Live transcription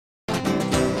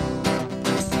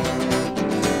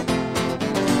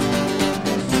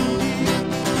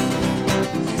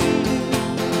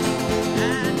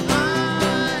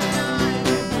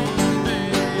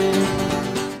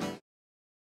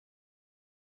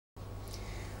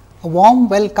A warm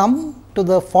welcome to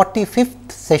the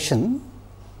 45th session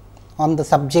on the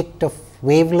subject of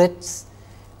wavelets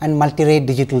and multi-rate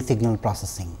digital signal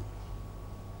processing.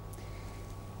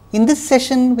 In this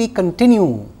session, we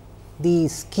continue the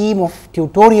scheme of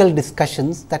tutorial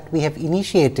discussions that we have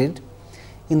initiated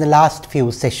in the last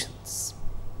few sessions.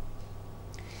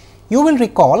 You will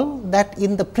recall that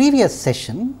in the previous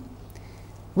session,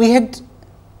 we had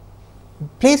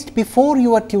placed before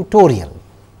you a tutorial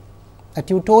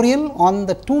on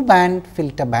the two-band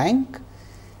filter bank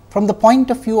from the point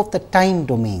of view of the time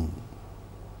domain.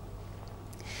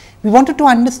 We wanted to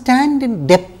understand in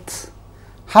depth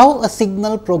how a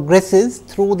signal progresses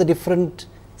through the different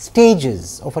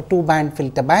stages of a two-band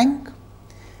filter bank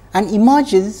and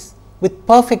emerges with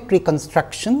perfect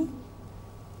reconstruction,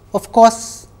 of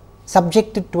course,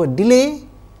 subjected to a delay,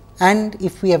 and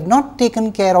if we have not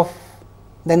taken care of,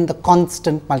 then the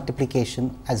constant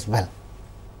multiplication as well.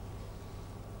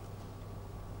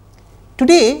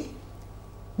 Today,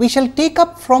 we shall take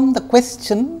up from the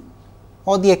question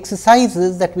or the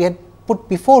exercises that we had put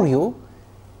before you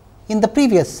in the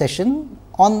previous session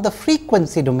on the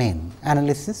frequency domain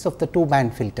analysis of the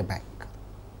two-band filter bank.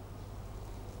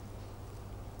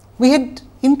 We had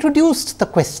introduced the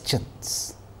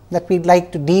questions that we would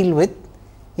like to deal with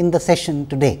in the session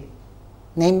today,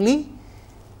 namely,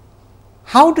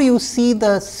 how do you see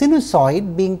the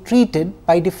sinusoid being treated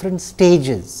by different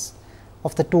stages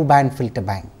of the two-band filter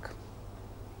bank?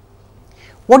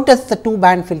 What does the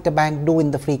two-band filter bank do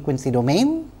in the frequency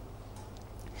domain,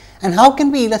 and how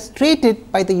can we illustrate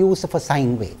it by the use of a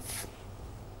sine wave?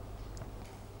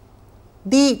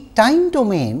 The time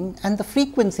domain and the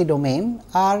frequency domain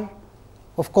are,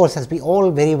 of course, as we all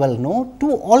very well know,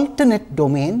 two alternate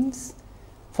domains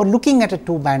for looking at a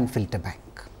two-band filter bank.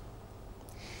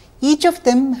 Each of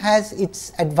them has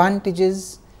its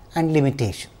advantages and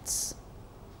limitations.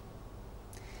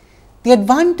 The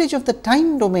advantage of the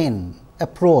time domain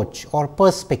approach or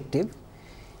perspective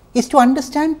is to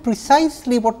understand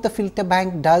precisely what the filter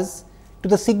bank does to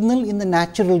the signal in the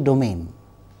natural domain.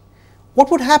 What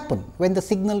would happen when the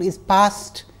signal is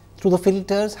passed through the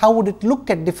filters? How would it look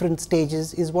at different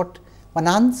stages is what one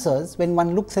answers when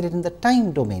one looks at it in the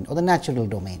time domain or the natural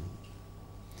domain.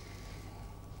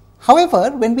 However,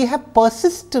 when we have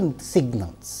persistent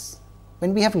signals,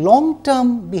 when we have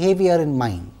long-term behavior in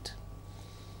mind,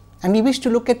 and we wish to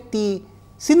look at the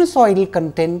sinusoidal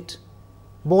content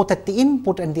both at the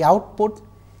input and the output,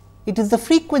 it is the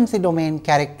frequency domain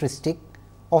characteristic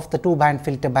of the two-band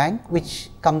filter bank which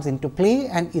comes into play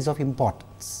and is of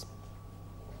importance.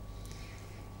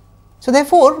 So,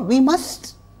 therefore, we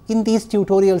must in these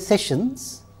tutorial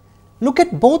sessions look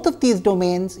at both of these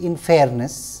domains in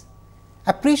fairness,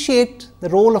 appreciate the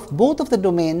role of both of the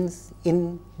domains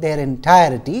in their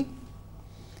entirety,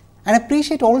 and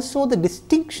appreciate also the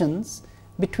distinctions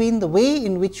between the way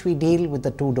in which we deal with the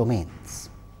two domains.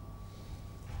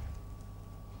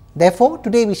 Therefore,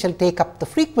 today we shall take up the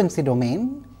frequency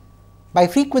domain. By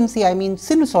frequency, I mean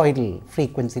sinusoidal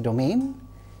frequency domain,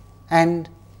 and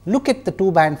look at the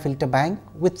two-band filter bank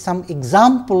with some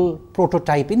example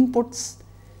prototype inputs,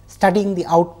 studying the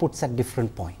outputs at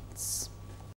different points.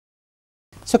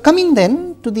 So, coming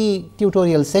then to the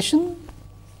tutorial session,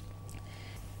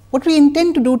 what we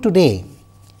intend to do today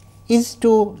is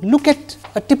to look at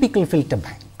a typical filter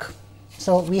bank.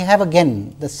 So, we have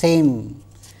again the same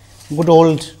good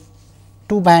old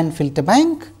two-band filter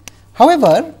bank.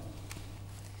 However,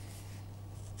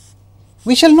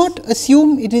 we shall not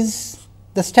assume it is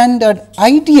the standard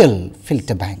ideal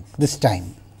filter bank this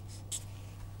time.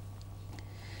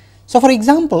 So, for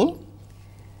example,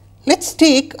 let us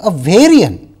take a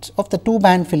variant of the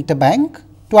two-band filter bank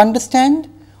to understand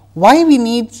why we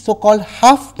need so called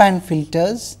half band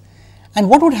filters and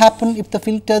what would happen if the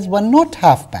filters were not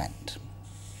half band.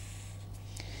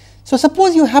 So,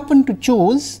 suppose you happen to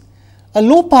choose a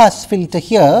low pass filter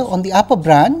here on the upper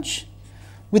branch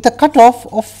with a cutoff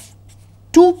of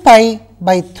 2 pi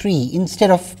by 3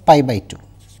 instead of pi by 2,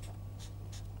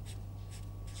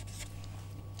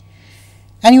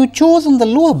 and you chose on the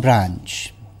lower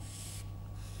branch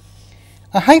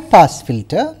a high pass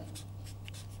filter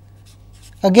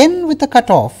again with a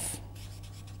cutoff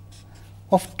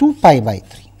of 2 pi by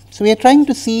 3. So, we are trying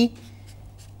to see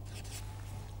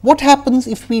what happens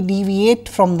if we deviate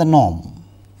from the norm.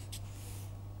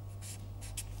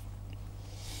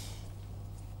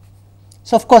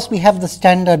 So, of course, we have the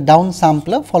standard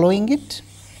downsampler following it,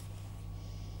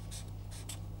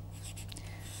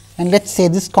 and let us say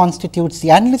this constitutes the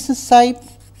analysis side.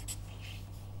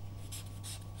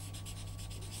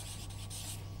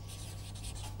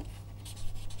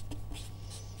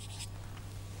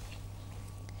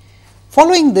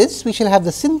 Following this, we shall have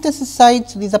the synthesis side.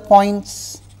 So, these are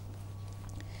points,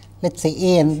 let us say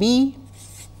A and B.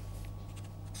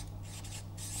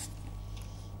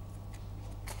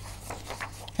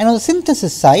 And on the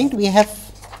synthesis side, we have,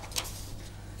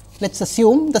 let us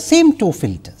assume, the same two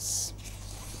filters.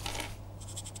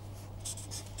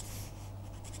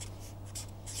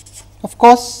 Of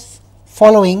course,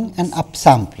 following an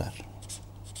upsampler.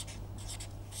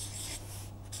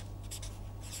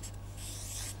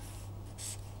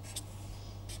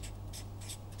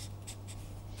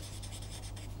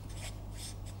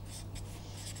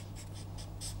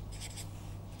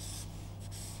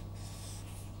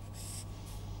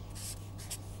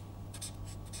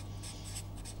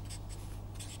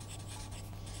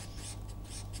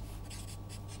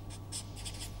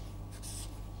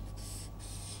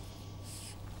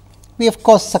 We of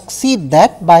course succeed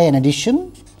that by an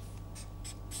addition,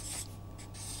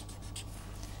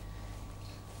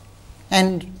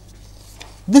 and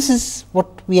this is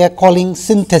what we are calling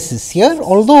synthesis here,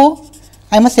 although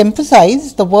I must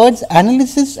emphasize the words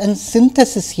analysis and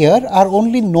synthesis here are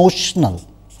only notional.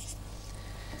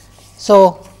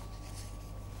 So,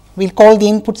 we will call the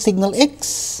input signal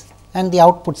x and the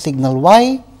output signal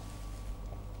y,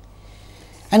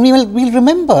 and we will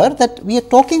remember that we are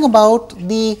talking about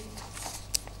the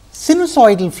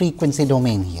sinusoidal frequency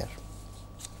domain here.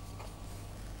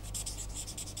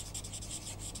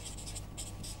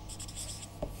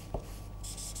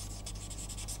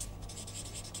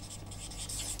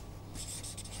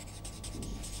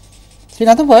 So, in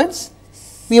other words,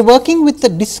 we are working with the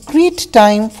discrete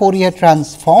time Fourier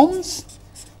transforms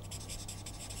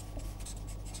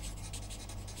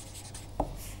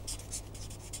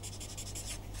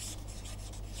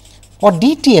or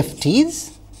DTFTs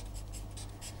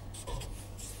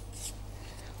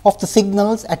of the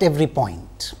signals at every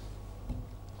point.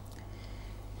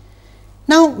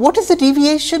 Now, what is the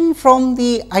deviation from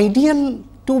the ideal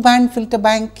two-band filter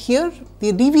bank here?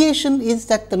 The deviation is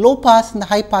that the low pass and the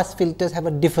high pass filters have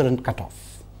a different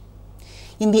cutoff.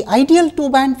 In the ideal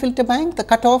two-band filter bank, the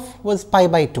cutoff was pi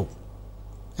by 2,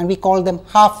 and we call them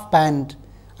half band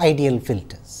ideal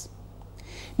filters.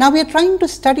 Now, we are trying to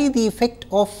study the effect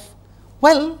of,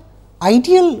 well,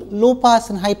 ideal low pass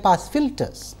and high pass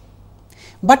filters,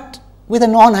 but with a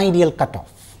non-ideal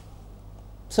cutoff.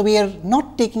 So, we are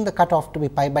not taking the cutoff to be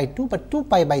pi by 2, but 2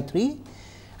 pi by 3,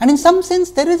 and in some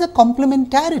sense there is a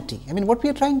complementarity. I mean, what we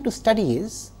are trying to study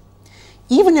is,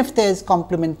 even if there is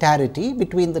complementarity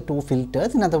between the two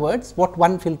filters, in other words, what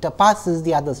one filter passes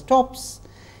the other stops,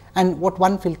 and what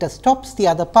one filter stops the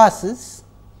other passes,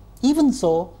 even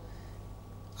so,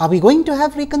 are we going to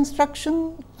have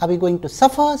reconstruction? Are we going to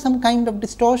suffer some kind of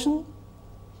distortion?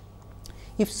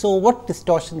 If so, what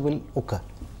distortion will occur?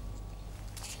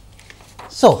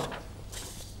 So,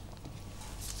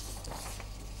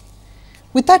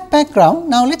 with that background,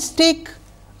 now let us take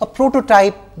a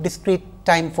prototype discrete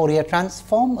time Fourier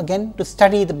transform again to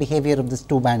study the behavior of this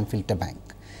two-band filter bank.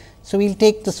 So, we will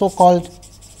take the so-called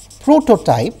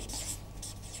prototype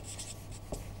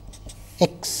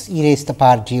x e raised to the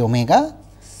power j omega,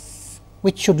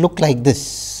 which should look like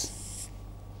this.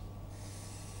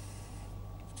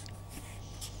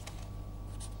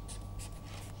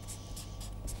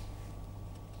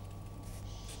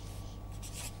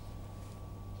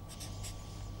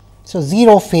 So,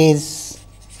 0 phase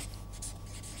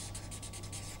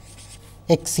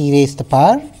x e raised to the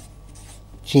power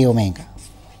j omega.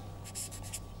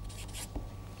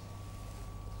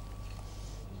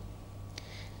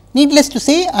 Needless to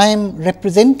say, I am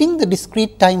representing the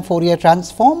discrete time Fourier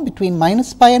transform between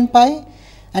minus pi and pi,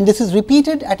 and this is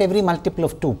repeated at every multiple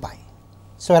of 2 pi.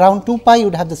 So, around 2 pi you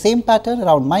would have the same pattern,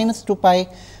 around minus 2 pi,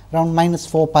 around minus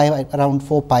 4 pi, around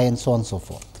 4 pi, and so on and so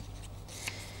forth.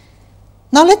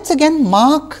 Now, let us again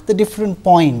mark the different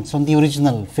points on the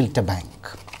original filter bank.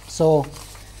 So,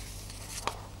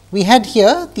 we had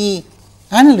here the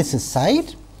analysis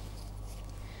side.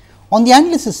 On the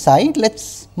analysis side, let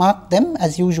us mark them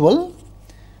as usual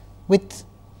with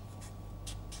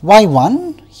y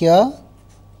 1 here,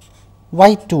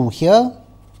 y 2 here,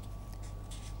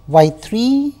 y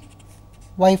 3,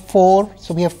 y 4.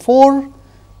 So, we have 4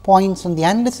 points on the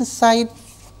analysis side,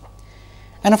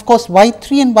 and of course, y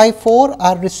 3 and y 4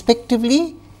 are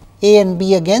respectively A and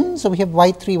B again. So, we have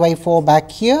y 3, y 4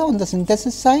 back here on the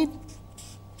synthesis side,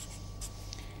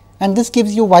 and this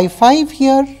gives you y 5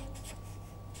 here,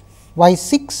 y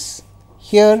 6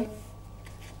 here,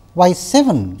 y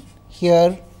 7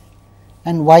 here,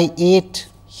 and y 8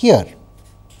 here.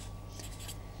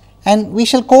 And we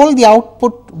shall call the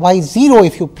output y 0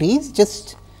 if you please,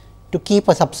 just to keep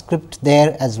a subscript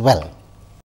there as well.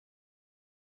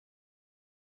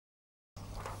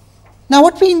 Now,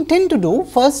 what we intend to do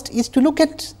first is to look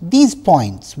at these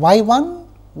points y1,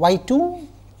 y2,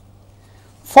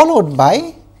 followed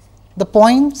by the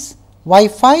points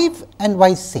y5 and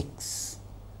y6.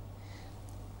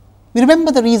 We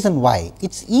remember the reason why.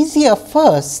 It is easier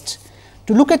first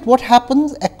to look at what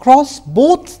happens across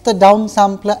both the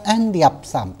downsampler and the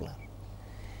upsampler,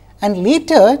 and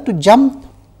later to jump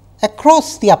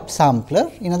across the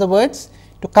upsampler, in other words,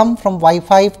 to come from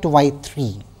y5 to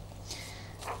y3.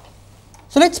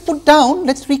 So, let us put down,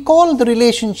 let us recall the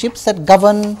relationships that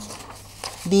govern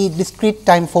the discrete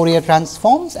time Fourier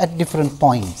transforms at different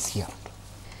points here.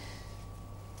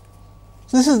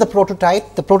 So, this is the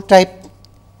prototype. The prototype,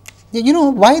 you know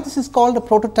why this is called a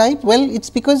prototype? Well, it is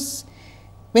because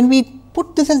when we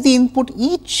put this as the input,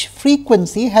 each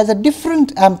frequency has a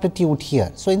different amplitude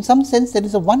here. So, in some sense there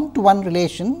is a one-to-one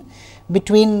relation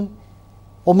between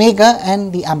omega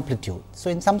and the amplitude. So,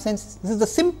 in some sense this is the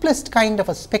simplest kind of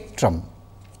a spectrum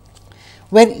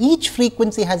where each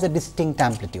frequency has a distinct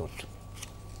amplitude,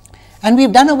 and we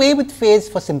have done away with phase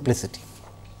for simplicity.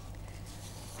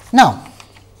 Now,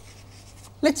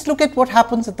 let us look at what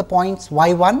happens at the points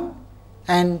y1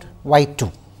 and y2.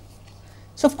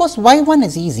 So, of course, y1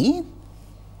 is easy.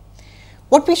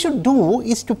 What we should do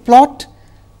is to plot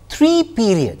 3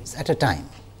 periods at a time.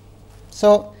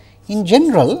 So, in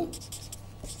general,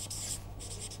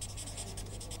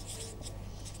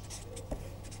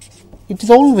 it is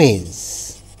always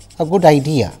a good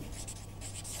idea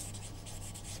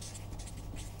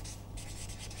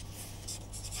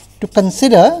to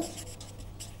consider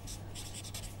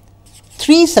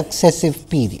 3 successive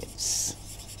periods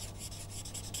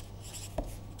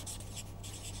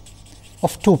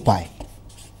of 2 pi,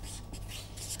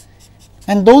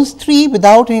 and those 3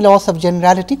 without any loss of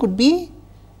generality could be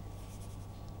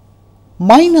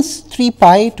minus 3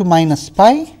 pi to minus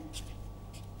pi,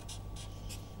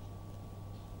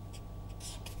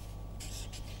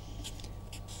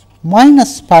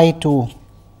 minus pi to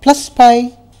plus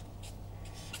pi,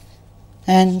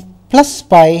 and plus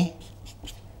pi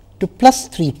to plus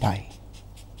 3 pi.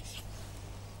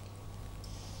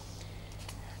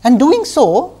 And doing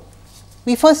so,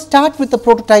 we first start with the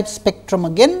prototype spectrum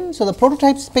again. So, the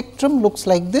prototype spectrum looks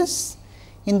like this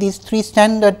in these 3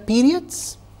 standard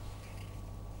periods.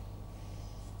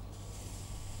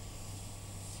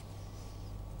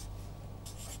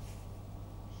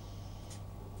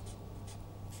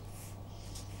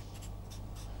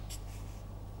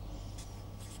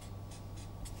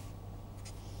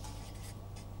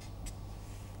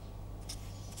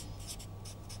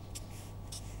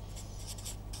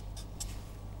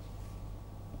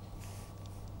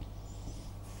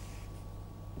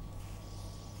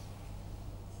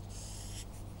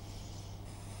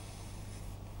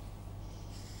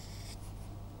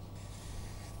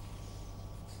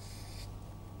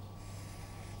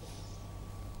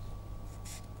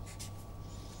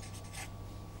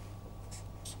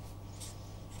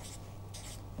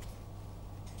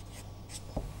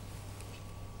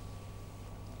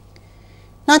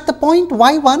 Now, at the point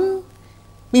y1,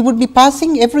 we would be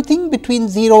passing everything between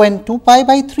 0 and 2 pi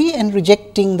by 3 and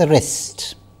rejecting the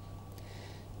rest.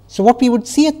 So, what we would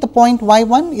see at the point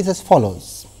y1 is as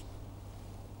follows.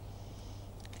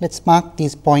 Let us mark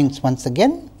these points once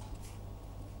again.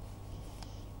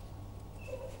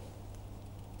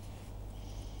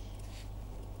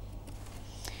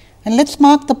 And let us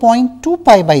mark the point 2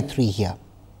 pi by 3 here.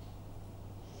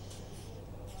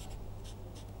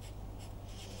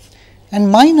 And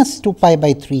minus 2 pi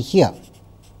by 3 here,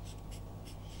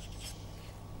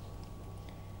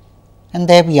 and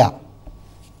there we are.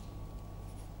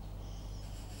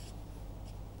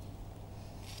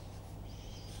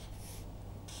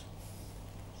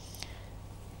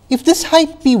 If this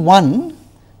height be 1,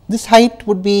 this height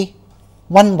would be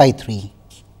 1 by 3.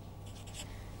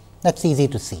 That is easy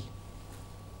to see,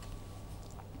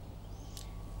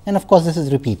 and of course, this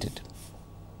is repeated.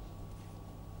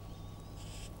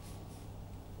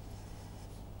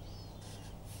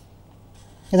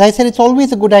 As I said, it is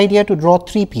always a good idea to draw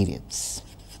 3 periods.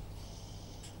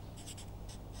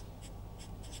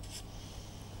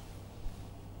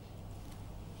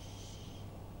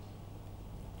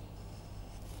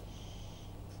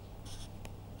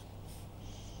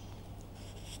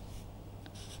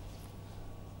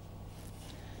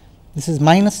 This is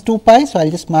minus 2 pi, so I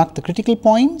will just mark the critical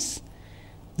points.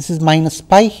 This is minus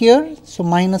pi here, so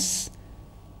minus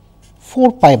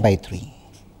 4 pi by 3.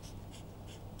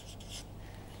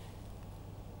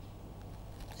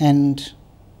 And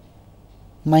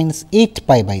minus 8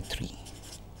 pi by 3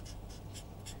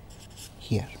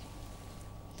 here.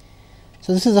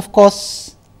 So, this is of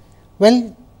course,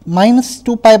 well, minus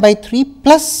 2 pi by 3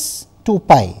 plus 2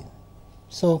 pi.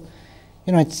 So,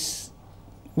 it is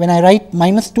when I write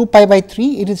minus 2 pi by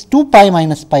 3, it is 2 pi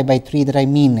minus pi by 3 that I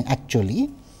mean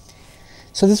actually.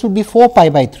 So, this would be 4 pi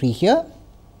by 3 here,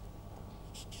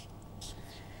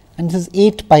 and this is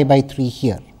 8 pi by 3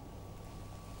 here.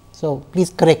 So,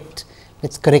 please let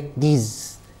us correct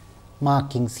these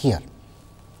markings here.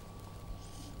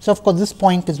 So, of course, this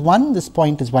point is 1, this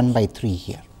point is 1 by 3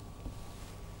 here.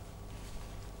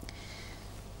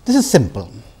 This is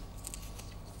simple.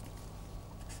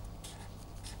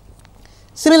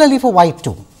 Similarly, for y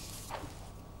 2,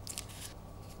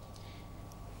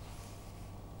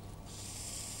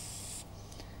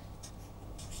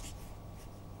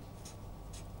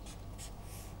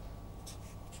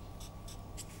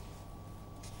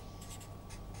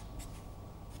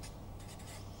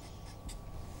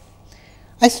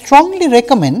 I strongly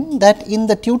recommend that in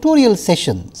the tutorial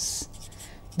sessions,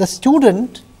 the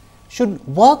student should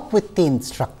work with the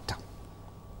instructor.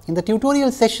 In the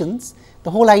tutorial sessions,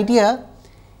 the whole idea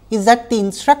is that the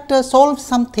instructor solves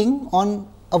something on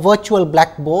a virtual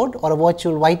blackboard or a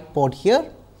virtual whiteboard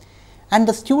here, and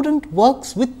the student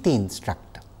works with the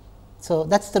instructor. So,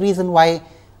 that is the reason why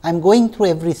I am going through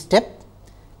every step,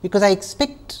 because I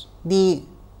expect the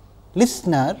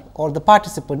listener or the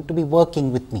participant to be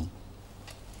working with me.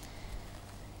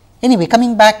 Anyway,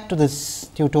 coming back to this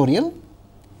tutorial.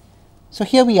 So,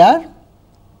 here we are.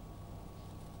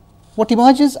 What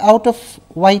emerges out of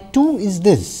y 2 is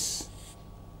this.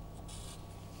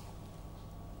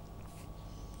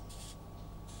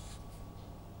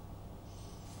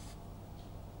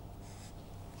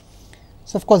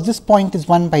 So, of course, this point is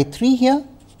 1 by 3 here,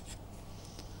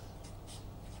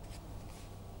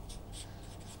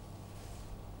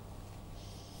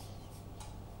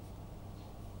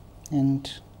 and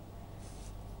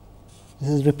this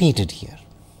is repeated here.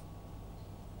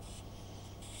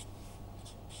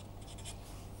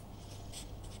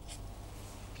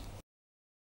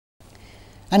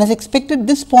 And as expected,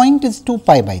 this point is 2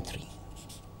 pi by 3.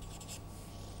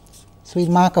 So, we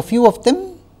will mark a few of them.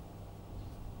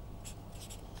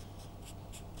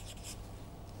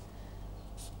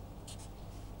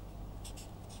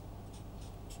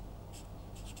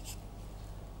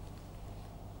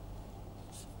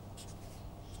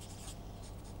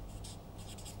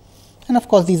 And of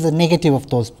course, these are negative of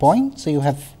those points. So, you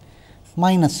have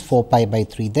minus 4 pi by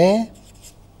 3 there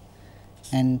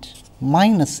and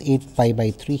minus 8 pi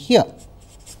by 3 here.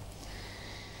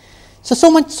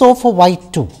 So much so for y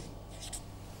 2.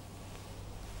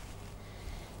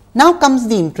 Now comes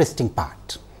the interesting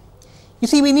part. You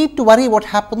see, we need to worry what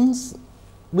happens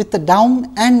with the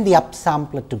down and the up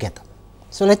sampler together.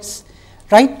 So, let us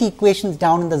write the equations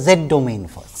down in the z domain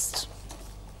first.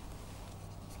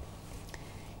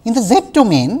 In the z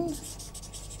domain,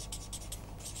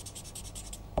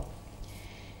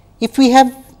 if we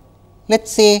have, let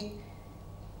us say,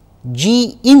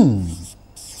 G in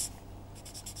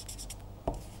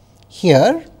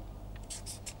here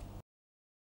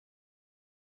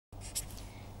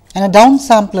and a down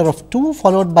sampler of 2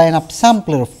 followed by an up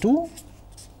sampler of 2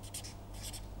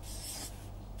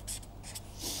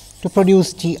 to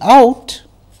produce G out,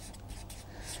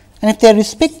 and if their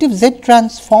respective z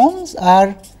transforms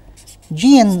are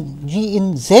G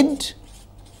in z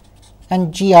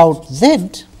and G out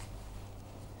z,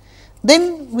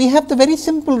 then we have the very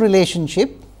simple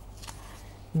relationship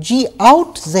G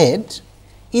out z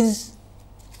is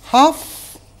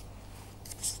half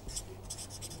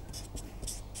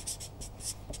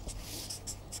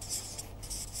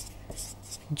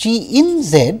G in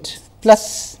z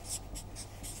plus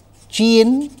G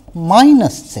in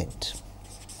minus z.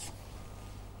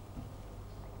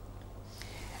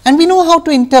 And we know how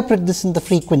to interpret this in the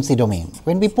frequency domain.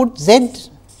 When we put z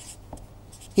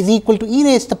is equal to e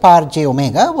raised to the power j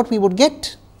omega, what we would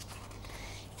get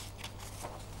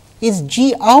is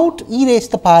G out e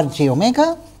raised to the power j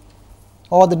omega,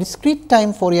 or the discrete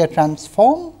time Fourier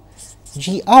transform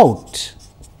G out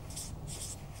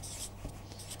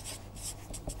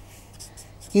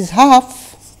is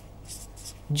half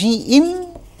G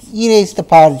in e raised to the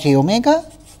power j omega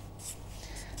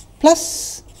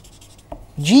plus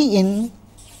G in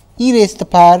e raised to the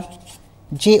power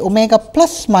j omega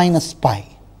plus minus pi.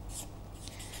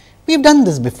 We have done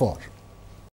this before.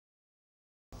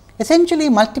 Essentially,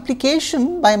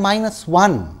 multiplication by minus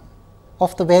 1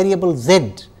 of the variable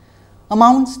z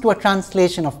amounts to a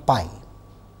translation of pi.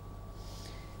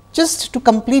 Just to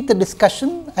complete the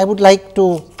discussion, I would like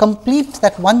to complete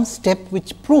that one step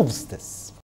which proves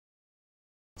this.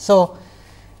 So,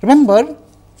 remember,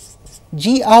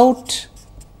 G out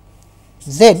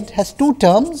Z has two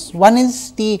terms. One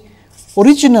is the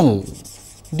original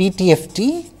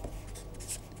DTFT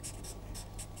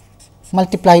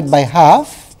multiplied by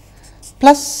half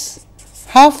plus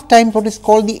half times what is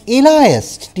called the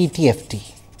aliased DTFT,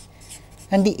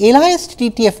 and the aliased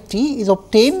DTFT is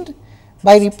obtained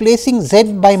by replacing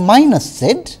Z by minus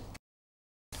Z,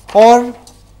 or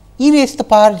e raised to the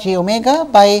power j omega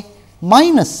by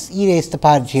minus e raised to the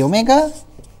power j omega,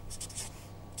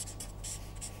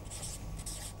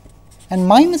 and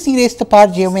minus e raised to the power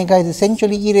j omega is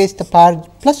essentially e raised to the power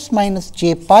plus minus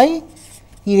j pi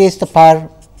e raised to the power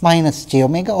minus j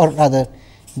omega, or rather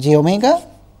j omega,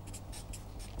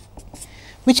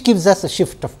 which gives us a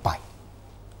shift of pi.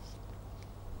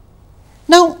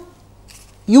 Now,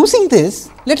 using this,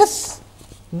 let us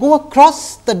go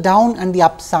across the down and the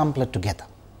up sampler together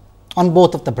on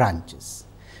both of the branches.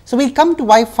 So, we will come to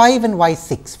y 5 and y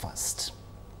 6 first.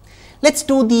 Let us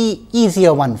do the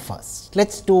easier one first. Let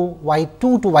us do y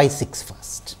 2 to y 6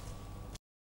 first.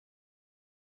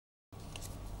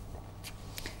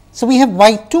 So, we have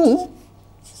y 2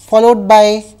 followed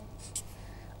by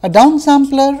a down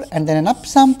sampler and then an up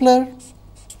sampler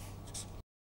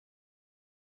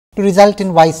to result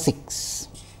in y 6.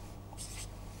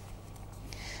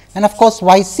 And of course,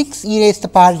 y 6 e raised to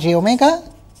the power j omega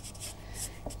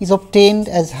is obtained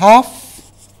as half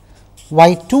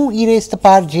y 2 e raised to the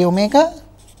power j omega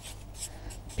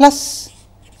plus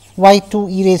y 2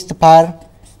 e raised to the power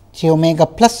j omega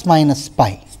plus minus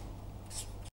pi.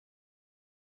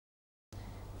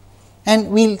 And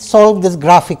we will solve this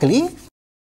graphically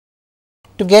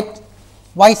to get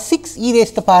y 6 e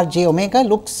raised to the power j omega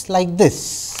looks like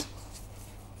this.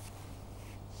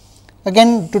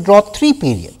 Again, to draw 3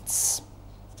 periods.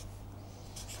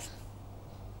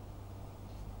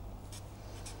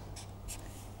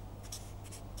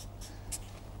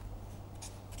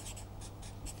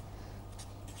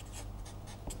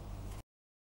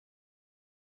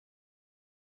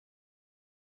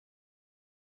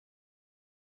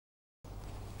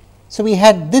 So, we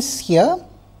had this here,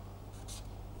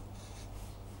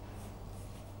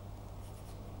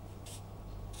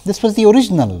 this was the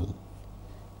original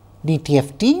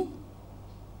DTFT,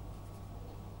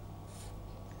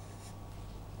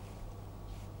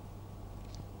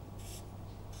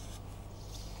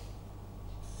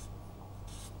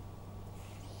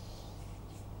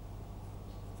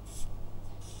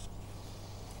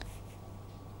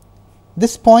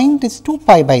 this point is 2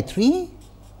 pi by 3,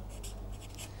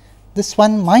 this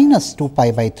one minus 2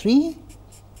 pi by 3,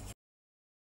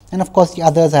 and of course, the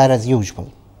others are as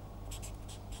usual.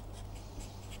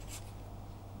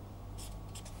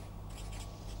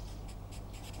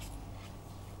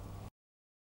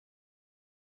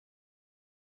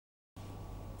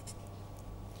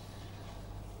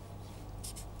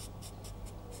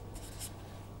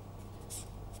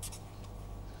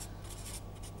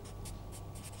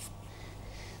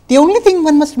 The only thing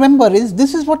one must remember is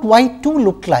this is what y 2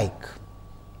 looked like.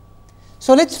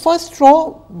 So, let us first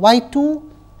draw y 2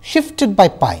 shifted by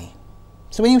pi.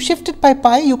 So, when you shift it by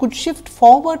pi, you could shift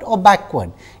forward or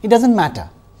backward, it does not matter,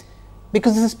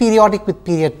 because this is periodic with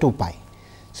period 2 pi.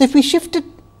 So, if we shift it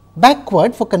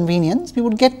backward for convenience, we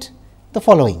would get the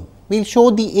following. We will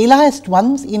show the aliased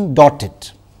ones in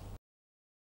dotted.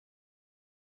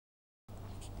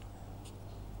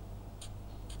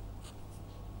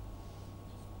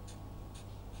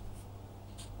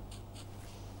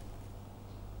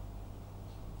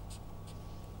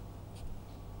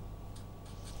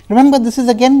 Remember, this is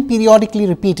again periodically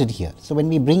repeated here. So, when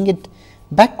we bring it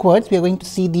backwards, we are going to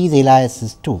see these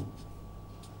aliases too.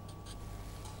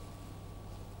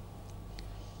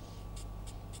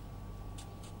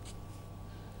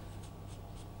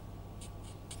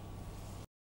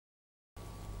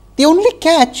 The only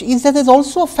catch is that there is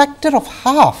also a factor of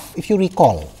half, if you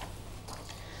recall.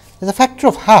 There is a factor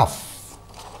of half,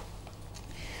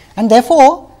 and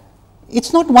therefore, it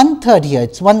is not 1/3 here,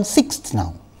 it is 1/6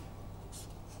 now.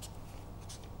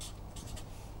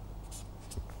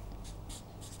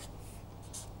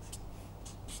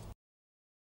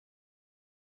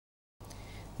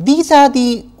 These are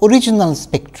the original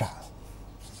spectra.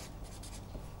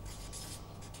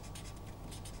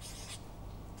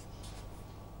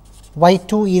 Y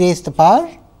 2 e raised to the power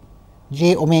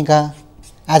j omega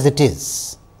as it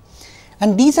is,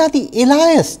 and these are the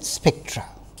aliased spectra.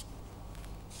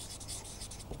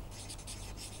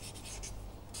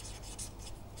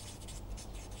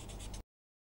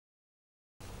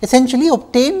 Essentially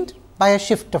obtained by a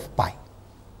shift of pi.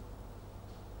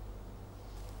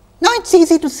 Now, it is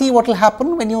easy to see what will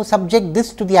happen when you subject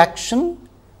this to the action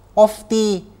of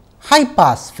the high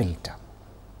pass filter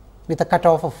with a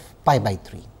cutoff of pi by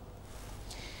 3.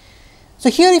 So,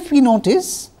 here if we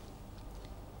notice,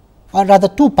 or rather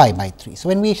 2 pi by 3. So,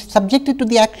 when we subject it to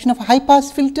the action of a high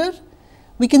pass filter,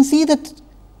 we can see that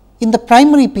in the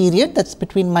primary period, that is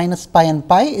between minus pi and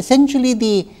pi, essentially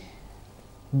the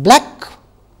black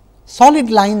solid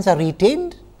lines are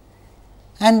retained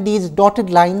and these dotted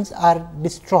lines are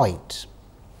destroyed.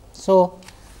 So,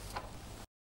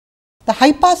 the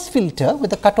high pass filter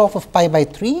with a cutoff of pi by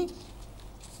 3,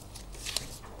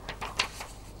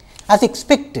 as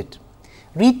expected,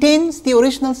 retains the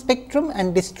original spectrum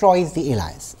and destroys the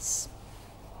aliases.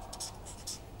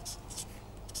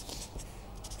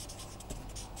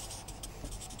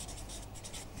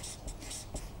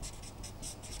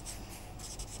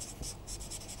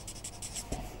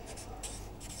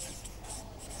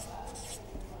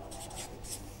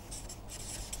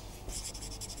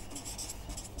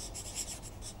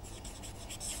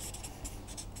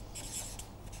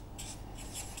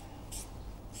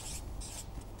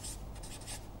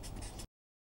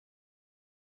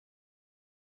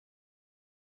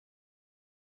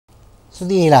 So,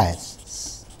 the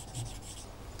aliases.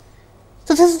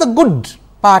 So, this is the good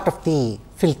part of the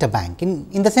filter bank,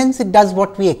 in the sense it does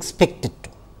what we expect it to.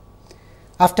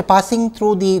 After passing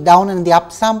through the down and the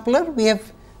up sampler, we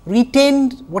have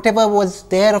retained whatever was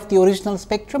there of the original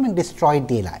spectrum and destroyed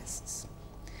the aliases.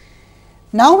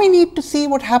 Now, we need to see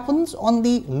what happens on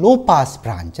the low pass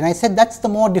branch, and I said that is the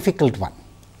more difficult one.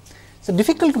 So,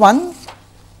 difficult one,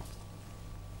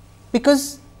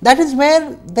 because that is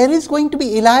where there is going to be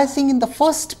aliasing in the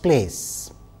first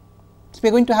place. So, we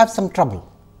are going to have some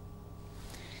trouble.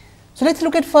 So, let us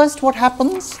look at first what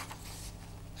happens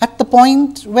at the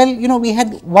point, well, we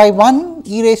had y 1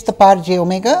 e raised to the power j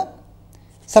omega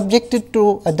subjected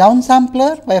to a down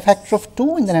sampler by a factor of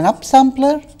 2 and then an up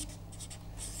sampler,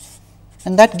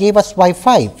 and that gave us y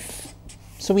 5.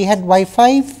 So, we had y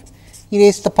 5 e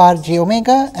raised to the power j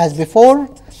omega as before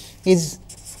is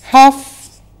half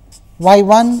y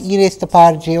 1 e raised to the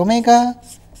power j omega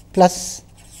plus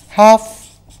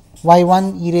half y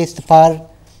 1 e raised to the power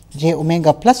j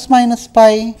omega plus minus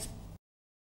pi.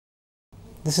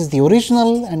 This is the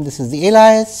original and this is the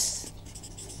alias,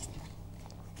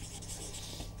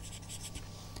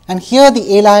 and here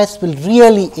the alias will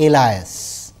really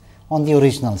alias on the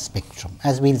original spectrum,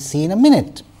 as we will see in a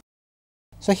minute.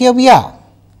 So, here we are.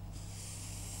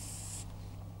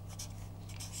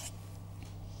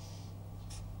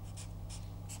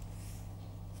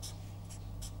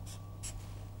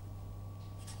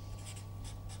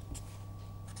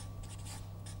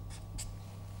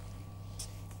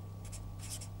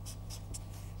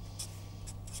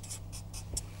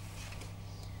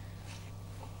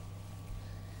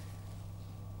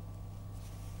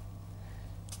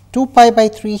 2 pi by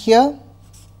 3 here,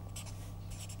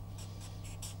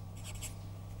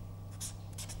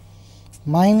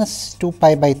 minus 2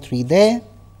 pi by 3 there.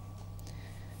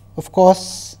 Of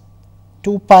course,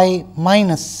 2 pi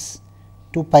minus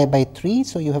 2 pi by 3.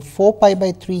 So, you have 4 pi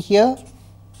by 3 here,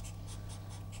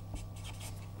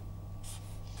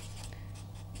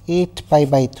 8 pi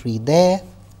by 3 there,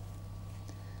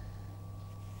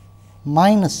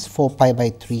 minus 4 pi by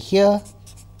 3 here,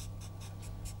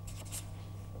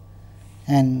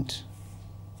 and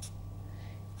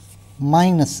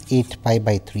minus 8 pi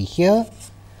by 3 here,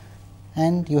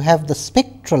 and you have the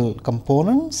spectral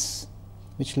components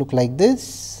which look like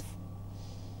this.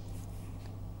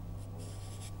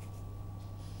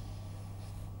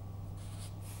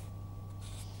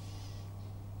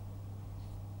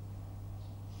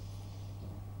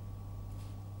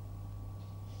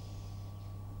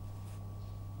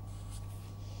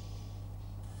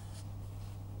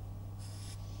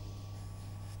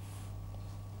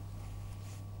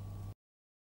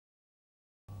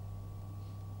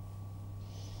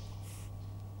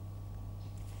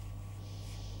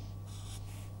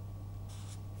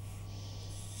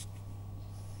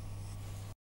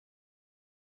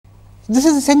 This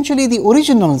is essentially the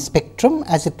original spectrum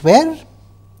as it were,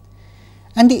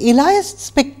 and the aliased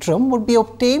spectrum would be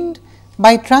obtained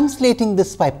by translating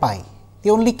this by pi. The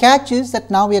only catch is that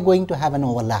now we are going to have an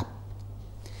overlap.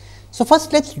 So,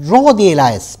 first let us draw the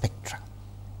aliased spectra.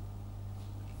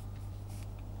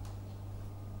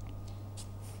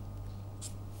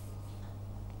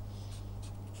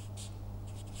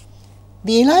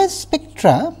 The aliased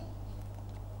spectra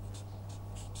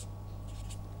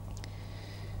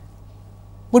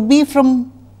would be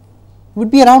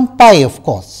around pi, of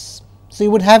course. So,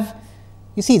 you would have,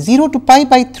 you see, 0 to pi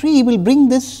by 3 will bring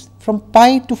this from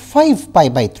pi to 5 pi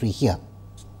by 3 here.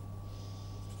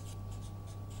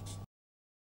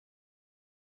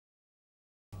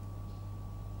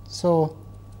 So,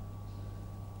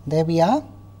 There we are,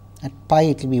 at pi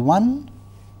it will be 1.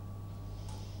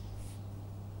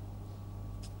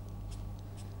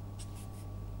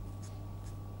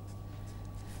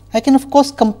 I can of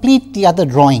course complete the other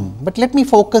drawing, but let me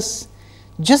focus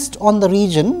just on the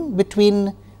region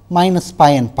between minus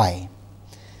pi and pi.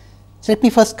 So, let me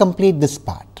first complete this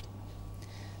part.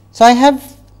 So, I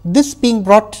have this being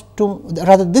brought to,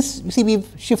 rather this, you see we have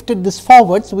shifted this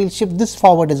forward. So, we will shift this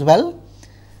forward as well.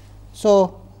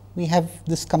 So, we have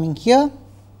this coming here.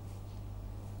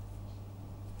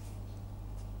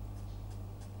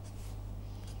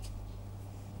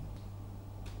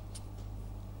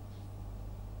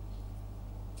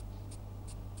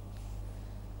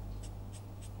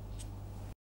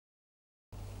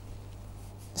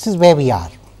 This is where we are.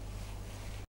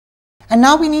 And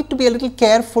now we need to be a little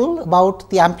careful about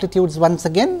the amplitudes once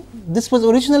again. This was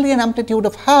originally an amplitude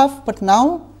of half, but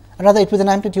now, rather it was an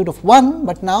amplitude of 1,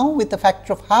 but now with a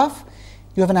factor of half,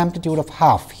 you have an amplitude of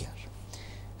half here.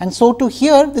 And so to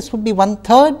here, this would be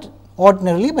 1/3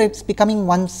 ordinarily, but it is becoming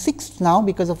 1/6 now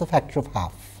because of the factor of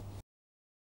half.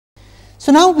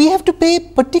 So now we have to pay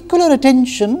particular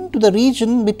attention to the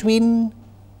region between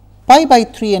pi by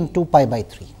 3 and 2 pi by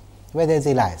 3, where there is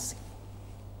aliasing.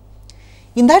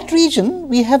 In that region,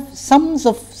 we have sums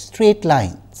of straight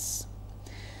lines.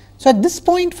 So, at this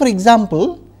point, for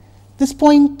example, this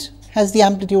point has the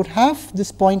amplitude half,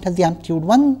 this point has the amplitude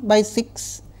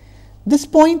 1/6, this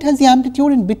point has the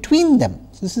amplitude in between them.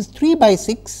 So, this is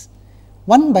 3/6,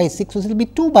 1/6, so it will be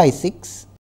 2/6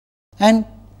 and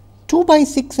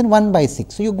 2/6 and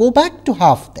 1/6. So, you go back to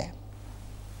half there.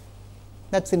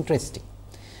 That is interesting.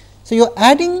 So, you are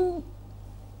adding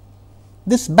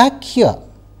this back here.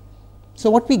 So,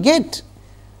 what we get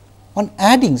on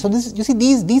adding, so this, you see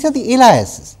these are the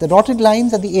aliases, the dotted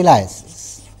lines are the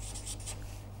aliases,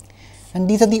 and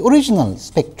these are the original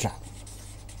spectra,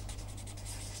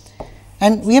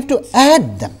 and we have to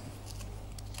add them.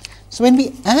 So, when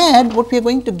we add, what we are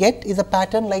going to get is a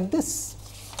pattern like this,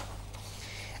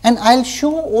 and I will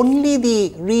show only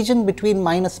the region between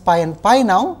minus pi and pi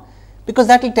now, because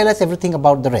that will tell us everything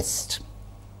about the rest.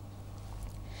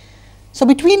 So,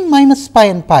 between minus pi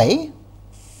and pi,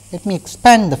 let me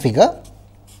expand the figure.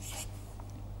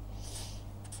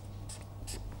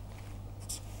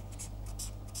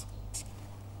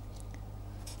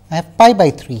 I have pi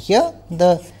by 3 here.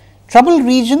 The trouble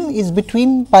region is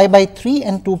between pi by 3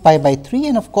 and 2 pi by 3,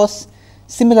 and of course,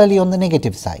 similarly on the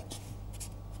negative side.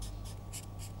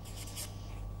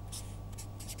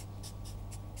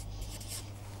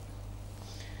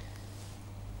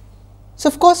 So,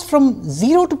 of course, from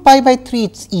 0 to pi by 3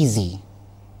 it is easy.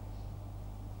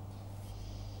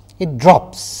 It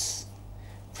drops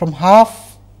from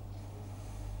half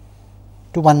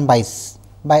to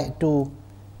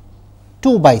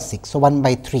 2/6, so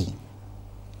 1/3.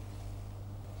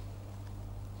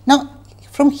 Now,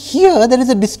 from here there is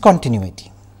a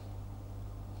discontinuity.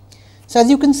 So, as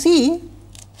you can see,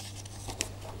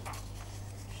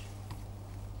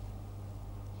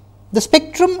 the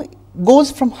spectrum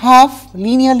goes from half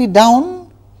linearly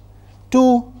down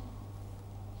to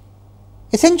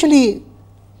essentially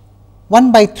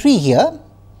 1/3 here.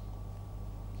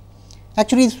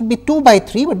 Actually, it would be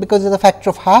 2/3, but because of the factor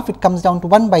of half, it comes down to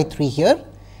 1/3 here.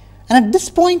 And at this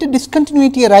point, a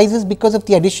discontinuity arises because of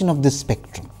the addition of this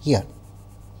spectrum here.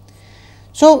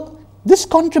 So, this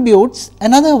contributes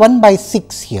another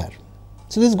 1/6 here.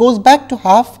 So, this goes back to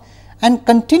half and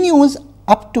continues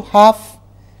up to half,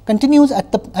 continues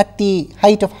at the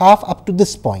height of half up to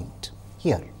this point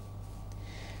here.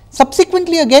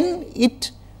 Subsequently, again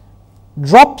it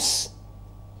drops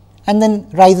and then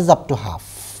rises up to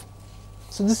half.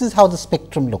 So, this is how the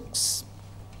spectrum looks.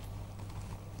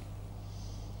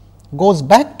 Goes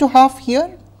back to half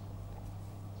here,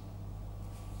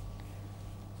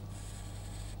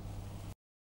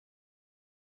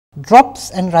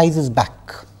 drops and rises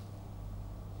back.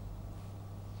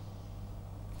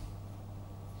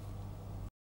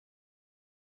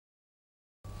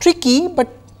 Tricky, but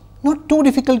not too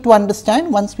difficult to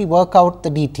understand once we work out the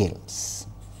details.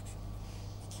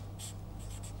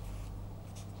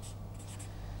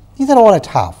 These are all at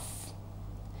half,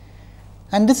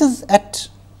 and this is at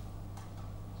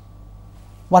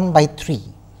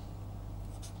 1/3.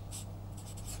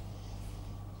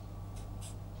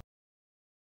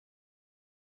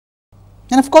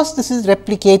 And of course, this is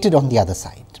replicated on the other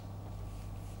side.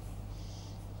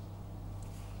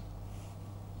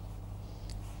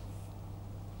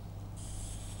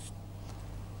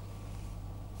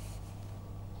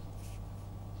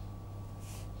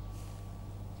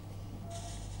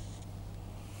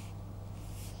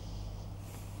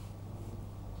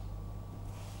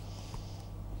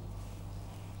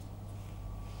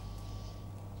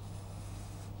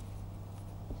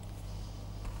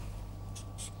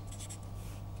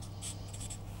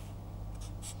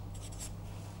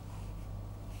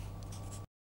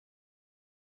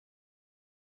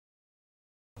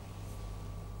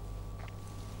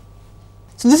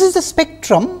 So, this is the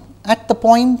spectrum at the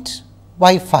point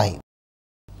y 5.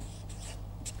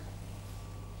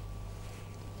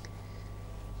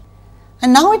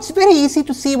 And now, it is very easy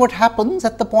to see what happens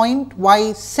at the point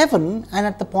y 7 and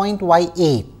at the point y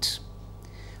 8.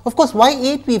 Of course, y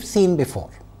 8 we have seen before.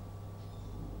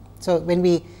 So, when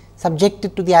we subject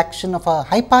it to the action of a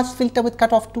high pass filter with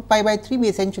cutoff 2 pi by 3, we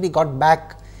essentially got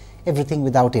back everything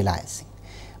without aliasing.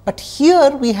 But here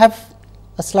we have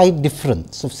a slight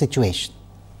difference of situation.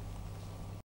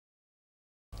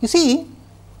 You see,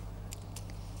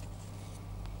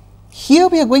 here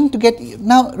we are going to get,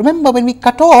 now remember when we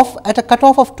cut off at a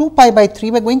cutoff of 2 pi by 3,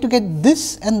 we are going to get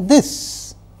this and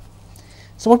this.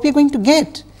 So, what we are going to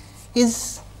get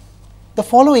is the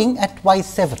following at y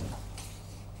 7.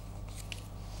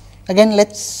 Again, let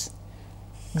us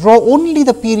draw only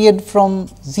the period from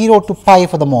 0 to pi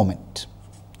for the moment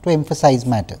to emphasize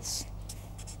matters.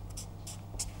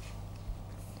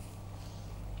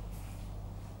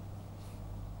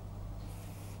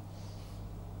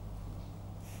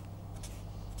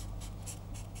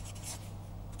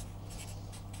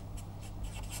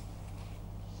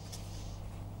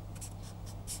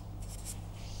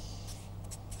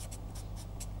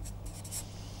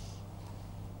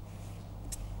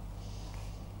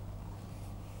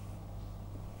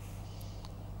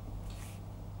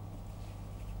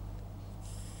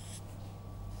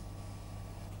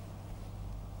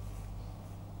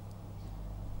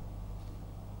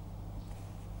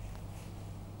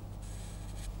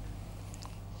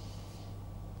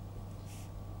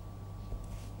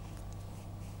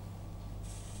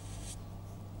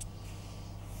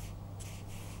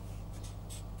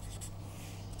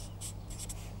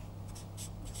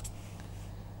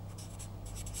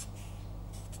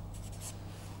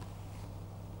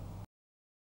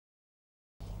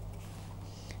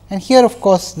 And here of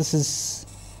course, this is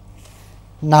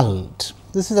nulled.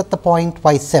 This is at the point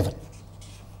y 7.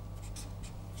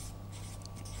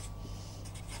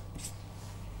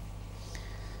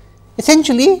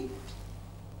 Essentially,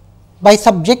 by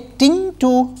subjecting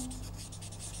to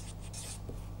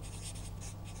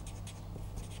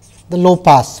the low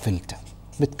pass filter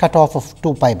with cutoff of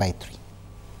 2 pi by 3.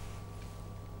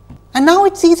 And now,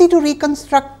 it is easy to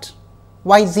reconstruct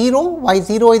y 0. Y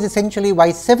 0 is essentially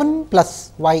y 7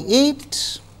 plus y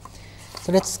 8.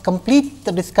 So, let us complete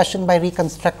the discussion by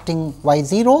reconstructing y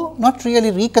 0, not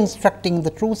really reconstructing in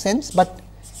the true sense, but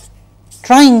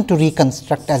trying to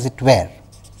reconstruct as it were.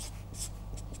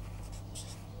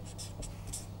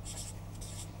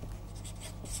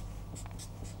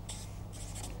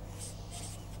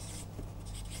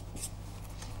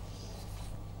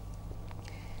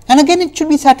 And again, it should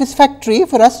be satisfactory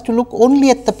for us to look only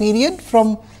at the period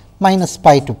from minus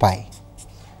pi to pi.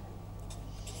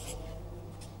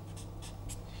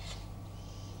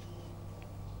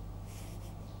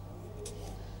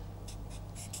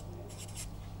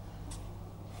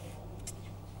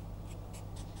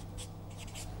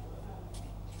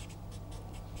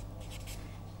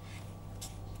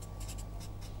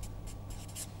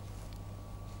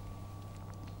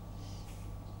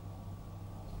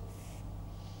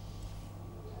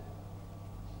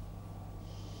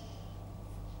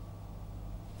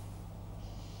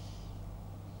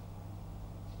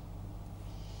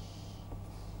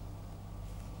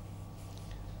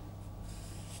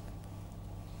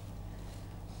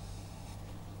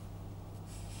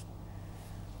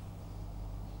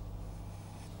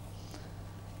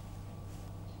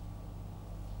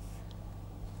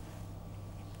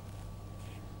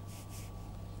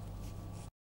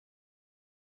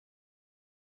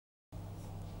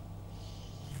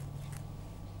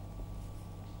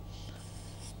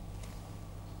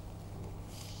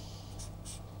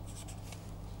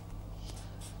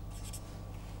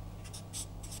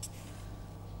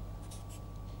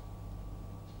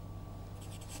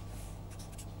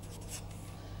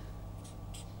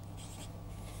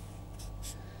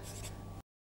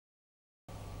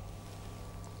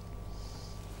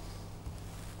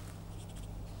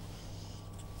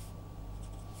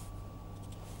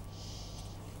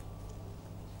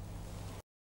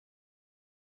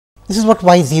 This is what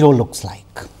y 0 looks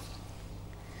like.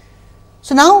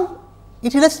 So, now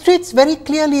it illustrates very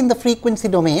clearly in the frequency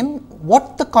domain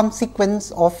what the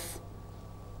consequence of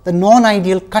the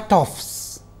non-ideal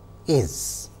cutoffs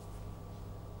is.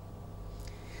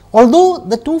 Although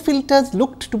the two filters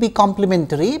looked to be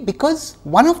complementary, because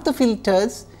one of the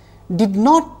filters did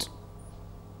not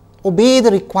obey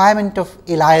the requirement of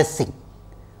aliasing,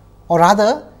 or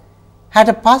rather had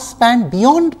a pass band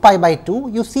beyond pi by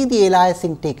 2, you see the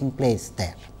aliasing taking place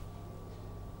there.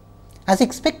 As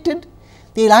expected,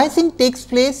 the aliasing takes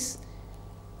place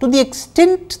to the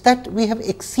extent that we have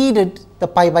exceeded the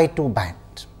pi by 2 band.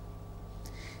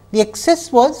 The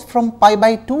excess was from pi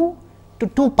by 2 to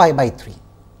 2 pi by 3,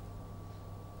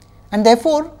 and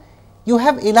therefore, you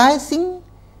have aliasing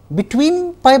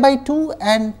between pi by 2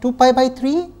 and 2 pi by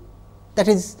 3, that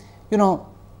is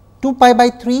 2 pi by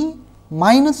 3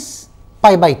 minus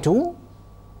pi by 2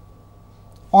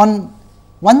 on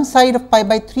one side of pi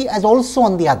by 3 as also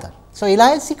on the other. So,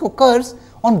 aliasing occurs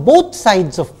on both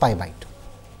sides of pi by 2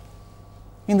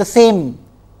 in the same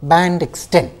band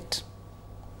extent.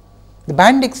 The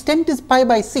band extent is pi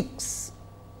by 6,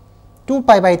 2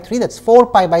 pi by 3, that is 4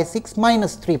 pi by 6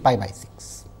 minus 3 pi by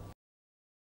 6.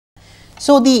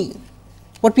 So,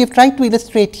 what we have tried to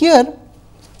illustrate here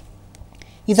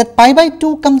is that pi by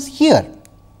 2 comes here.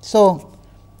 So,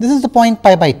 this is the point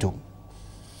pi by 2,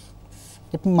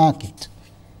 let me mark it,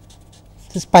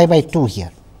 this is pi by 2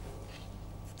 here,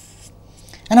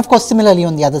 and of course, similarly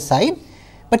on the other side,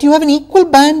 but you have an equal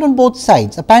band on both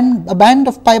sides, a band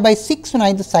of pi by 6 on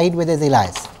either side where there is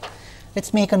aliasing. Let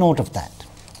us make a note of that.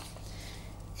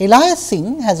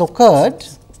 Aliasing has occurred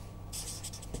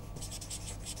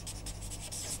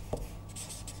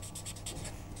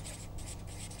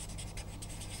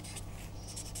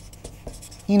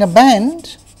in a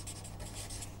band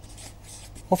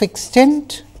of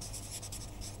extent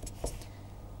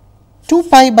 2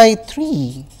 pi by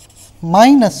 3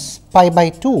 minus pi by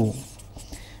 2,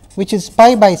 which is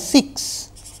pi by 6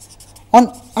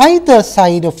 on either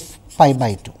side of pi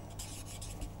by 2.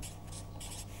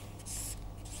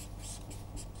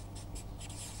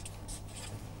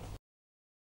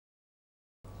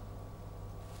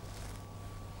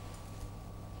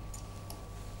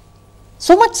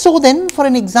 So much so then, for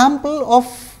an example of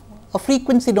a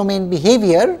frequency domain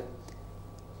behavior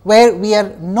where we are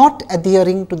not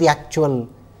adhering to the actual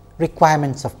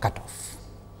requirements of cutoff.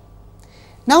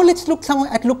 Now, let us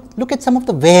look at some of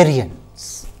the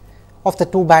variants of the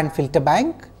 2 band filter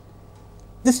bank.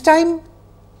 This time,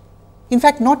 in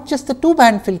fact, not just the 2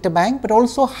 band filter bank, but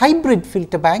also hybrid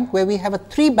filter bank where we have a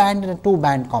 3 band and a 2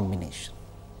 band combination.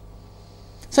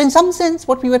 So, in some sense,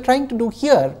 what we were trying to do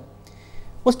here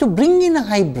was to bring in a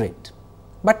hybrid,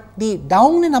 but the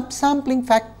down and up sampling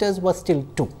factors were still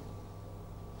 2.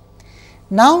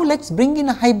 Now, let us bring in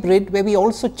a hybrid where we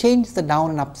also change the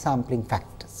down and up sampling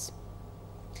factors.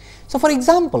 So, for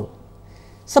example,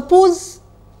 suppose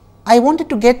I wanted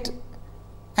to get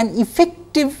an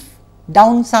effective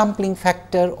down sampling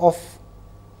factor of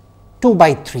 2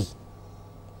 by 3.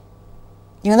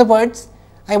 In other words,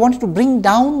 I wanted to bring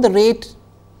down the rate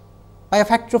by a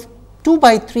factor of 2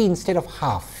 by 3 instead of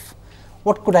half.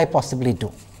 What could I possibly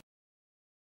do?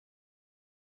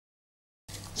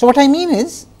 So, what I mean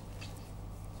is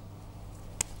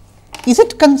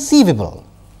it conceivable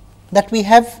that we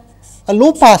have a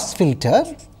low pass filter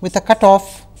with a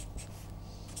cutoff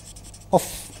of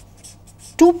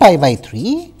 2 pi by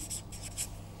 3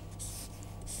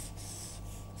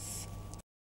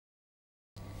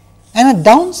 and a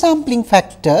downsampling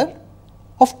factor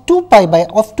of 2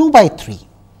 by 3,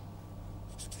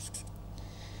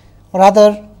 or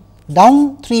rather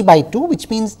down 3 by 2, which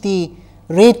means the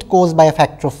rate goes by a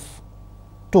factor of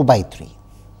 2 by 3.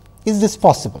 Is this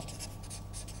possible?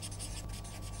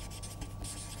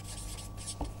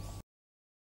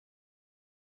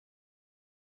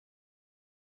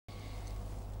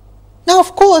 Now,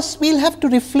 of course, we will have to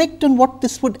reflect on what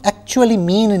this would actually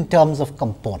mean in terms of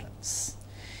components.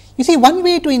 You see, one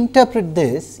way to interpret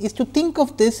this is to think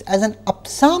of this as an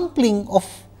upsampling of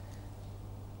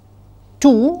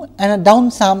 2 and a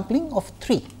downsampling of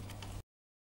 3.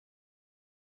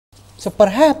 So,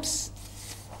 perhaps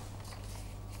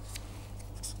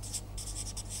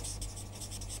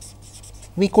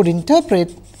we could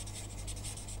interpret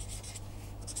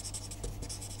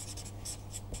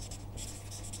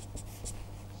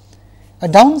a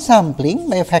downsampling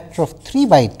by a factor of 3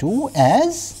 by 2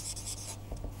 as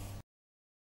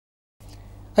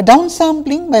a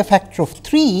downsampling by a factor of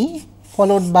 3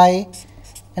 followed by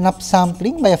an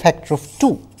upsampling by a factor of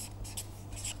 2.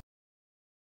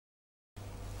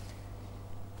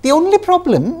 The only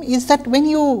problem is that when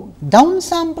you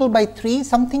downsample by 3,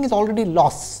 something is already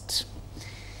lost.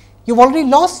 You have already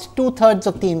lost 2/3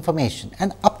 of the information,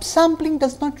 and upsampling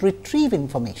does not retrieve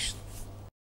information.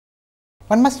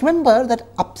 One must remember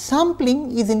that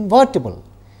upsampling is invertible,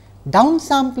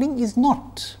 downsampling is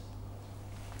not.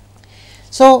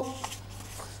 So,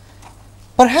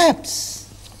 perhaps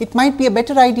it might be a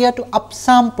better idea to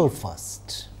upsample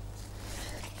first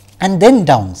and then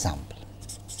downsample.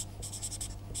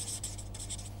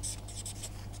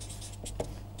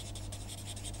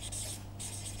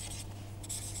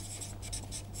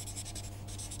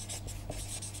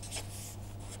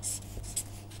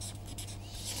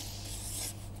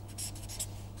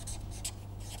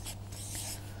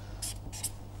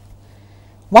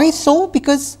 Why so?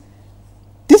 Because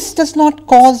this does not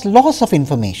cause loss of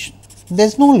information. There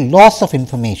is no loss of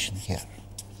information here.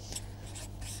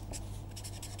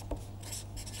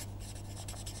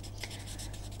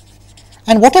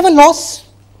 And whatever loss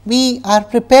we are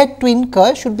prepared to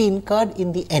incur should be incurred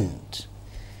in the end.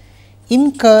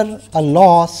 Incur a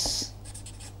loss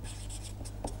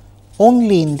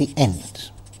only in the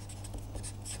end.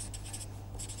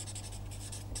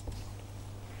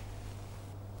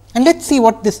 And let us see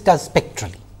what this does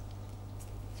spectrally.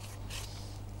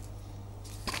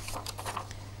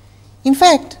 In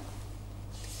fact,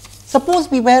 suppose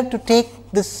we were to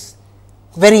take this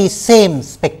very same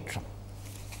spectrum.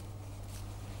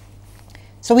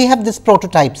 So, we have this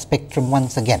prototype spectrum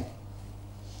once again.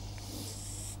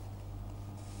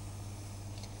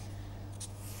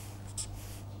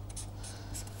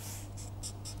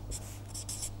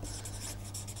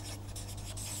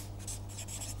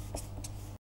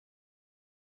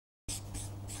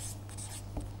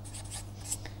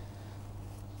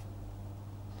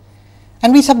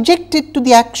 And we subject it to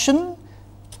the action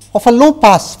of a low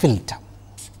pass filter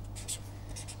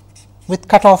with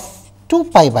cutoff 2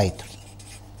 pi by 3.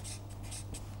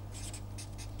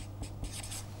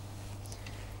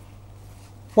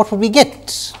 What would we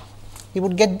get? We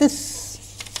would get this.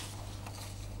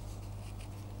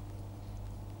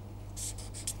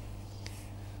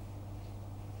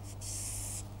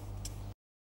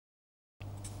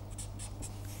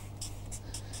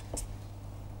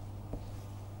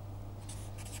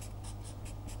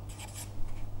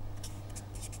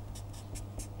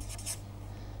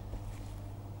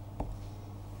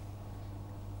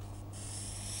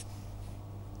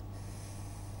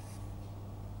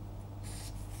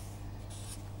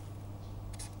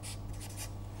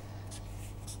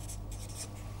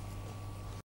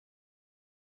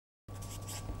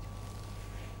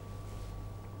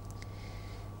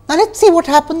 Now, let us see what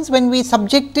happens when we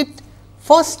subject it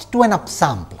first to an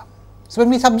upsampler. So, when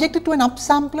we subject it to an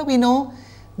upsampler, we know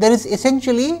there is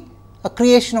essentially a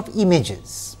creation of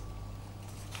images.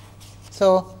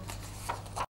 So,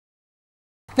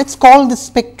 let us call this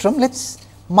spectrum, let us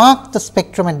mark the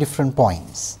spectrum at different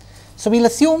points. So, we will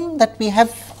assume that we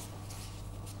have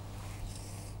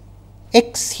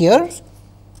x here.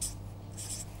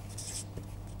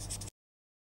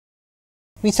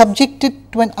 We subject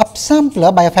it to an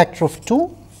upsampler by a factor of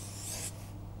 2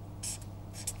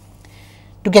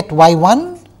 to get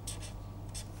y1.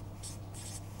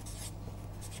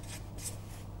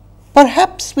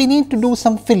 Perhaps we need to do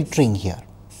some filtering here.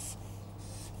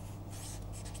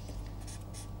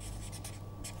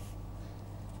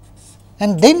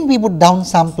 And then we would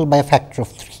downsample by a factor of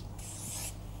 3.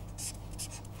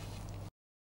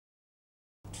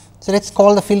 So, let us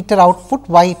call the filter output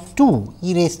y2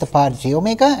 e raised to the power j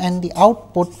omega and the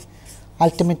output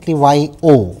ultimately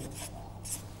y0.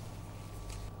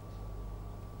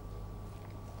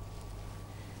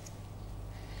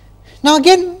 Now,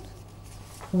 again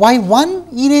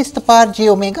y1 e raised to the power j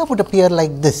omega would appear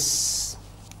like this.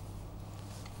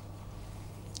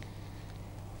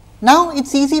 Now, it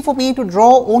is easy for me to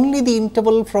draw only the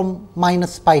interval from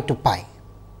minus pi to pi,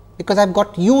 because I have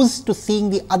got used to seeing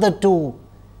the other two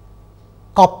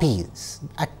copies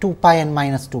at 2 pi and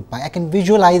minus 2 pi. I can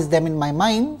visualize them in my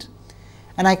mind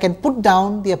and I can put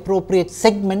down the appropriate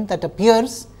segment that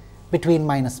appears between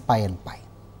minus pi and pi.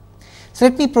 So,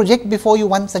 let me project before you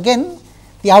once again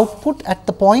the output at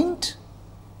the point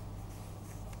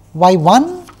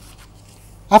y1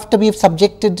 after we have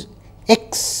subjected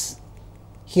x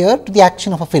here to the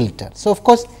action of a filter. So, of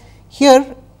course,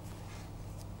 here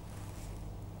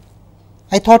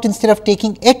I thought instead of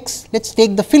taking x, let us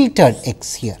take the filtered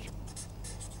x here.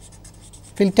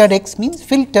 Filtered x means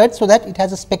filtered so that it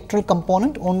has a spectral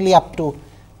component only up to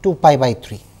 2 pi by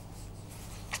 3.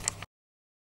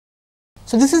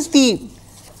 So, this is the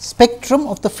spectrum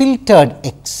of the filtered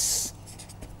x.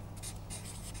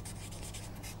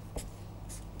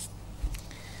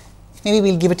 Maybe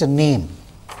we will give it a name.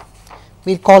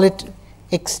 We will call it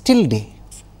x tilde.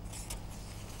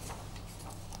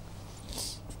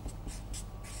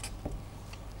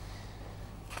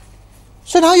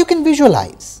 So, now you can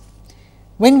visualize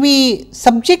when we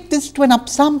subject this to an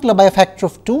upsampler by a factor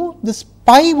of 2, this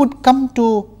pi would come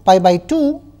to pi by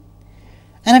 2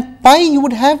 and at pi you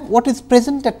would have what is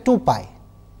present at 2 pi.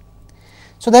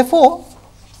 So, therefore,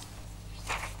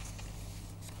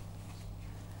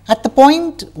 at the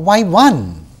point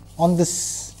y1 on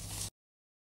this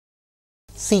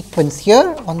sequence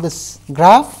here on this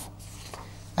graph,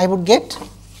 I would get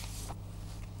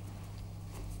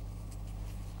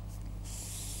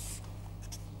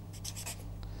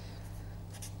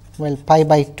pi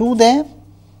by 2 there,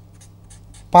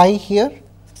 pi here,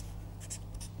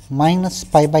 minus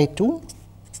pi by 2,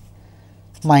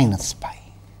 minus pi.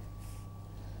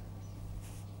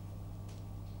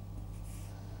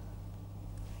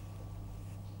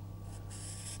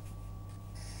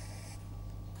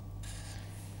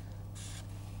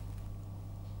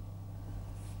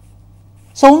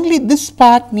 So, only this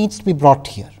part needs to be brought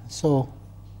here. So,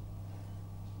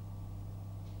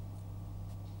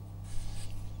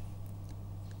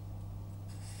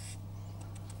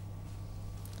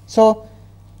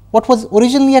 what was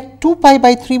originally at 2 pi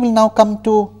by 3 will now come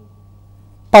to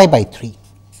pi by 3.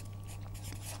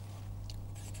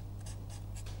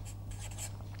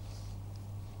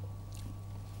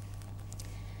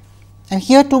 And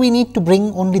here too we need to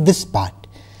bring only this part.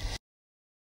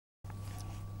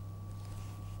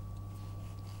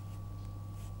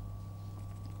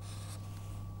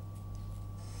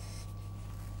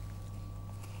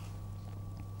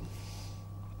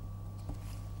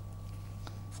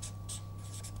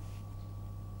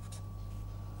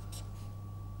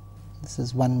 This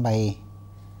is 1 by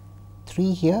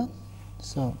 3 here.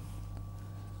 So,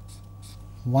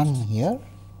 1 here,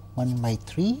 1 by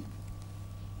 3.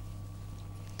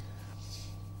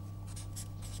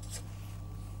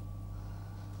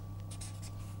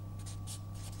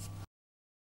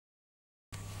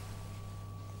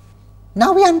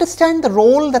 Now, we understand the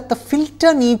role that the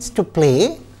filter needs to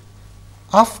play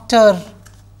after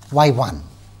y 1.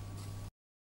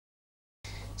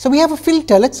 So, we have a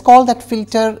filter, let us call that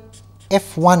filter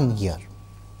f 1 here.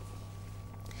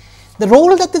 The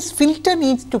role that this filter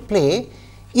needs to play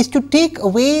is to take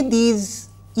away these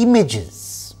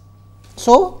images.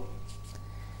 So,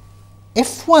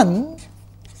 f 1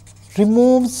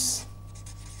 removes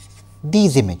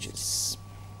these images.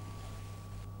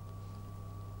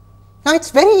 Now, it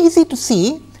is very easy to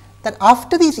see that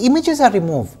after these images are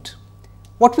removed,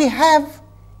 what we have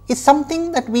is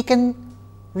something that we can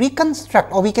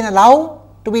reconstruct or we can allow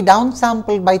to be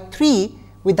downsampled by 3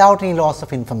 without any loss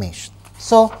of information.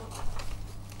 So,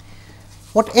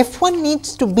 what f 1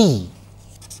 needs to be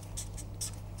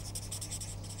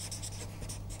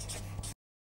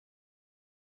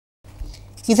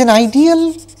is an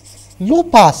ideal low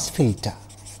pass filter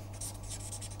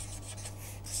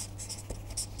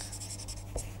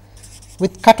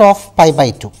with cutoff pi by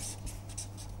 2,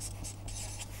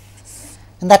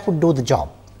 and that would do the job.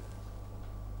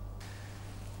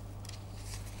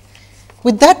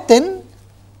 With that, then,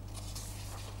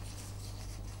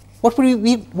 what we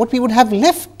would have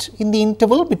left in the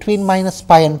interval between minus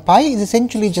pi and pi is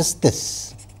essentially just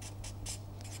this.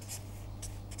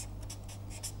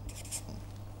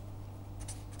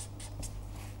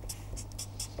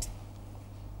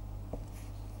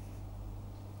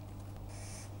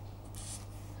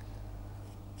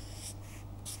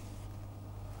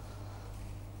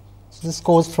 So, this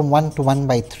goes from 1 to 1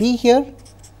 by 3 here,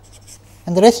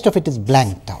 and the rest of it is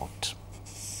blanked out.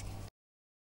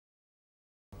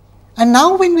 And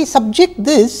now, when we subject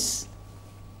this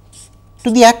to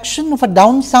the action of a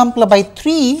downsampler by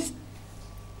 3,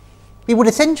 we would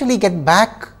essentially get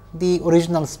back the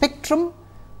original spectrum,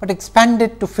 but expand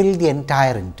it to fill the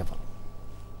entire interval.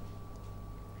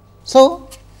 So,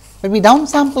 when we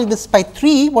downsample this by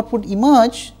 3, what would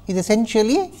emerge is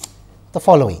essentially the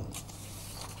following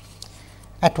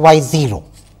at y 0.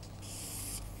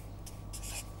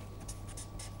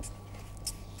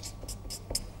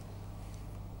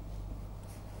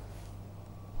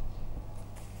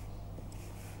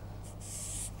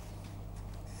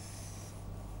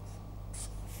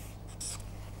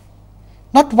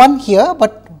 Not 1 here,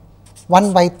 but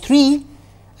 1 by 3,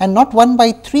 and not 1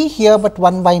 by 3 here, but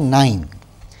 1 by 9.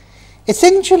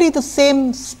 Essentially the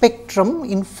same spectrum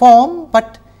in form,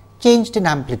 but changed in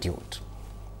amplitude.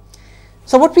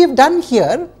 So, what we have done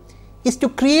here is to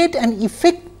create an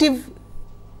effective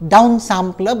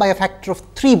downsampler by a factor of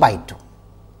 3 by 2,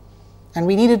 and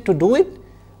we needed to do it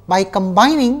by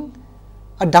combining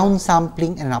a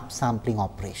downsampling and an upsampling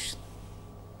operation.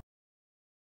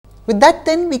 With that,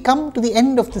 then, we come to the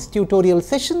end of this tutorial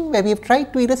session, where we have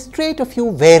tried to illustrate a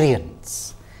few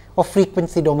variants of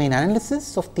frequency domain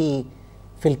analysis of the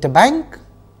filter bank.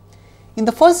 In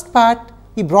the first part,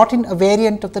 we brought in a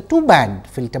variant of the 2-band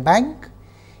filter bank.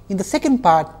 In the second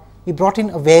part, we brought in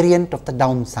a variant of the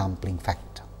downsampling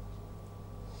factor.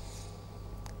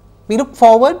 We look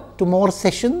forward to more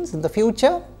sessions in the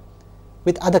future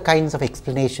with other kinds of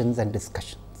explanations and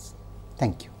discussions.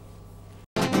 Thank you.